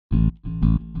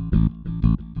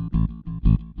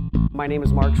My name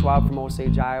is Mark Schwab from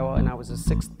Osage, Iowa, and I was the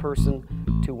 6th person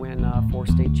to win 4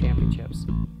 state championships.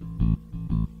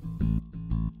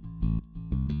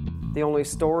 The only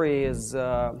story is,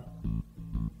 as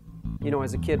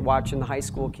a kid watching the high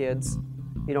school kids,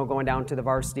 going down to the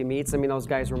varsity meets. I mean, those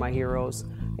guys were my heroes.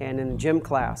 And in gym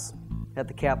class at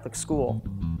the Catholic school,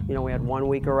 we had 1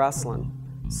 week of wrestling.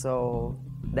 So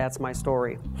that's my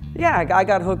story. Yeah, I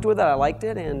got hooked with it. I liked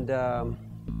it, and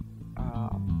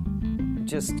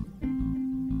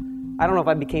I don't know if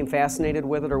I became fascinated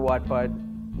with it or what, but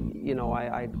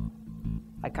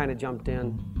I kind of jumped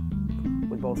in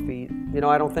with both feet.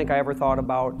 I don't think I ever thought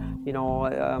about,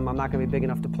 I'm not going to be big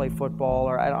enough to play football,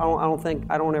 or I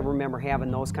don't ever remember having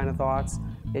those kind of thoughts.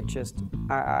 It just,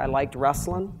 I liked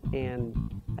wrestling, and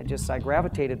I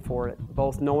gravitated for it,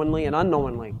 both knowingly and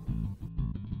unknowingly.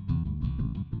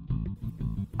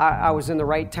 I was in the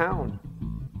right town,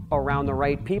 around the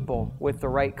right people, with the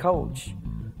right coach.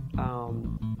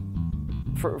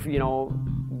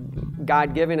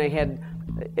 God-given, I had,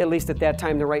 at least at that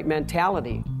time, the right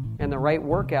mentality and the right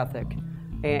work ethic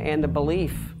and the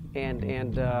belief and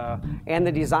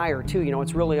the desire too.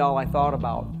 It's really all I thought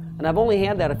about. And I've only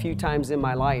had that a few times in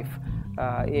my life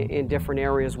in different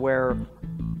areas where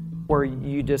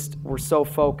you just were so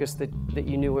focused that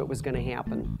you knew it was going to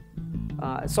happen.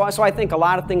 So I think a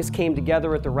lot of things came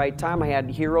together at the right time. I had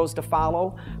heroes to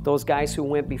follow, those guys who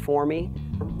went before me,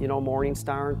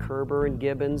 Morningstar and Kerber and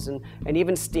Gibbons and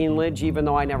even Steenledge, even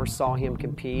though I never saw him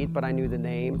compete, but I knew the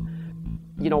name.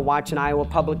 Watching Iowa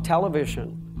Public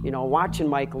Television, watching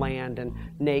Mike Land and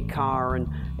Nate Carr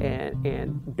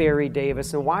and Barry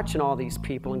Davis, and watching all these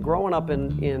people and growing up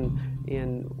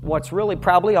in what's really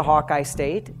probably a Hawkeye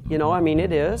state.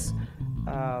 It is.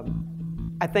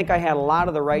 I think I had a lot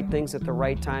of the right things at the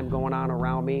right time going on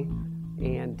around me,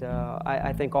 and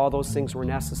I think all those things were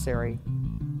necessary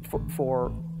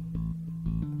for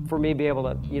me to be able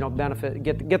to benefit,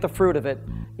 get the fruit of it,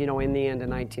 in the end in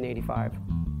 1985.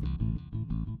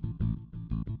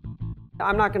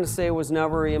 I'm not going to say it was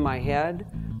never in my head,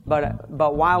 but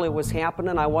while it was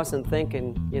happening, I wasn't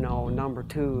thinking, number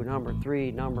 2, number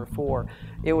 3, number 4.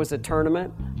 It was a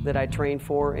tournament that I trained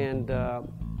for and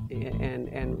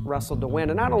wrestled to win.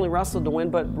 And not only wrestled to win,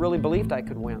 but really believed I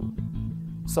could win.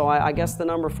 So I guess the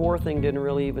number 4 thing didn't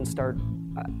really even start,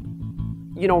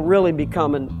 really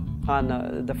becoming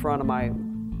on the front of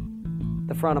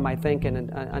my thinking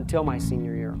until my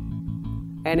senior year.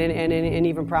 And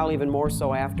even probably even more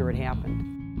so after it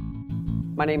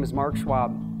happened. My name is Mark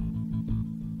Schwab.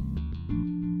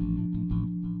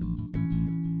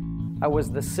 I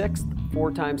was the 6th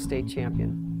 4-time state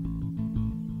champion.